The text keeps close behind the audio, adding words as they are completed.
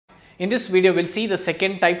In this video, we'll see the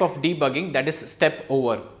second type of debugging, that is step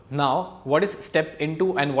over. Now, what is step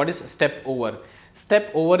into and what is step over? Step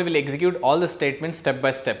over will execute all the statements step by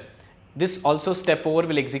step. This also step over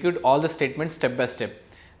will execute all the statements step by step.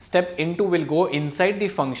 Step into will go inside the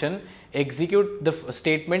function, execute the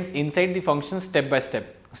statements inside the function step by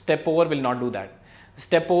step. Step over will not do that.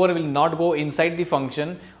 Step over will not go inside the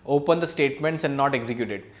function, open the statements and not execute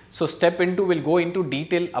it. So step into will go into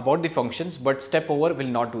detail about the functions, but step over will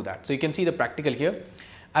not do that. So you can see the practical here.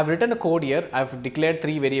 I've written a code here. I've declared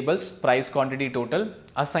three variables, price, quantity, total,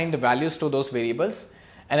 assigned the values to those variables,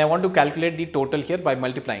 and I want to calculate the total here by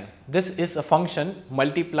multiplying. This is a function,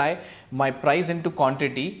 multiply my price into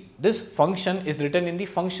quantity. This function is written in the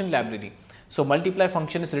function library. So multiply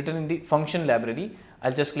function is written in the function library.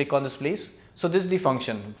 I'll just click on this place. So this is the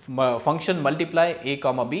function, function multiply a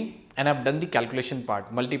comma b, and I've done the calculation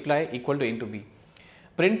part, multiply equal to a into b.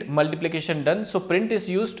 Print multiplication done. So print is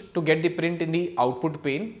used to get the print in the output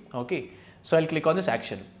pane. Okay. So I'll click on this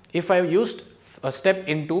action. If I used a step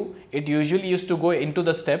into, it usually used to go into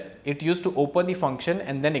the step, it used to open the function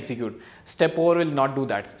and then execute. Step over will not do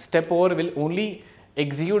that. Step over will only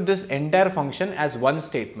execute this entire function as one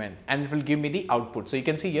statement and it will give me the output. So you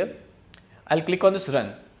can see here, I'll click on this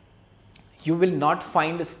run. You will not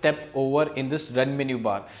find step over in this run menu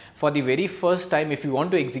bar. For the very first time, if you want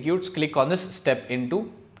to execute, click on this step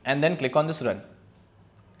into and then click on this run.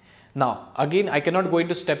 Now again, I cannot go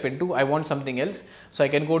into step into, I want something else. So I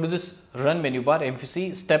can go to this run menu bar. If you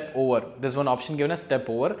see step over, there's one option given as step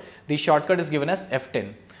over. The shortcut is given as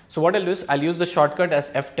F10. So what I'll do is I'll use the shortcut as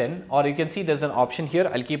F10, or you can see there's an option here.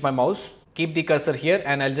 I'll keep my mouse, keep the cursor here,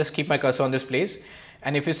 and I'll just keep my cursor on this place.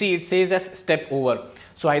 And if you see, it says as step over.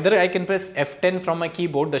 So either I can press F10 from my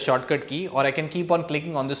keyboard, the shortcut key, or I can keep on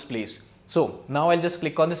clicking on this place. So now I'll just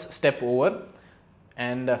click on this step over,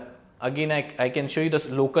 and again I can show you the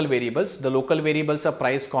local variables. The local variables are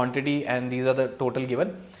price, quantity, and these are the total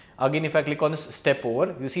given. Again, if I click on this step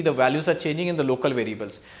over, you see the values are changing in the local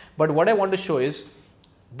variables. But what I want to show is,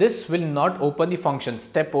 this will not open the function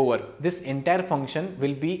step over. This entire function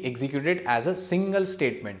will be executed as a single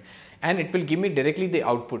statement and it will give me directly the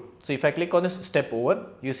output. So if I click on this step over,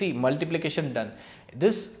 you see multiplication done.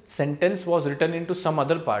 This sentence was written into some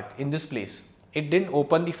other part in this place. It didn't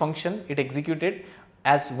open the function, it executed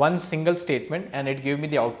as one single statement and it gave me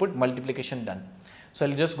the output multiplication done. So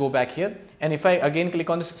I'll just go back here, and if I again click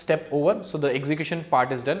on this step over, so the execution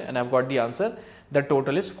part is done and I've got the answer. The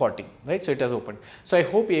total is 40, right? So it has opened. So I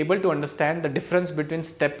hope you're able to understand the difference between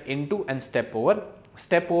step into and step over.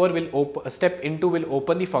 Step into will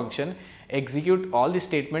open the function, execute all the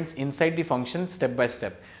statements inside the function step by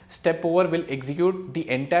step. Step over will execute the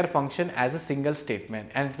entire function as a single statement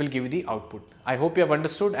and it will give you the output. I hope you have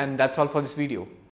understood, and that's all for this video.